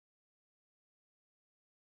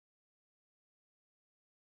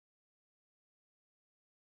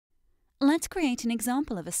Let's create an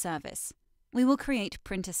example of a service. We will create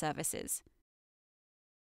printer services.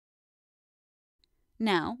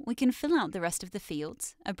 Now we can fill out the rest of the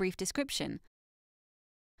fields, a brief description,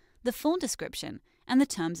 the full description, and the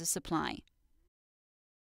terms of supply.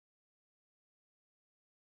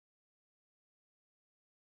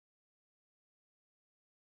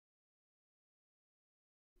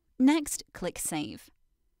 Next, click Save.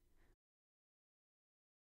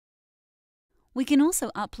 We can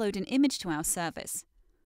also upload an image to our service.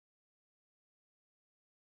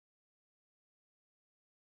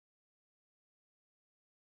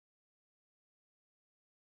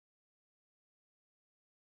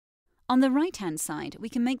 On the right-hand side, we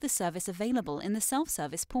can make the service available in the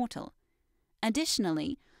self-service portal.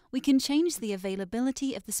 Additionally, we can change the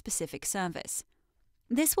availability of the specific service.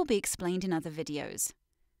 This will be explained in other videos.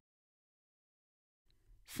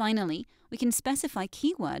 Finally, we can specify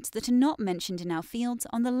keywords that are not mentioned in our fields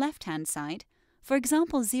on the left-hand side, for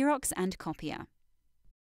example Xerox and copier.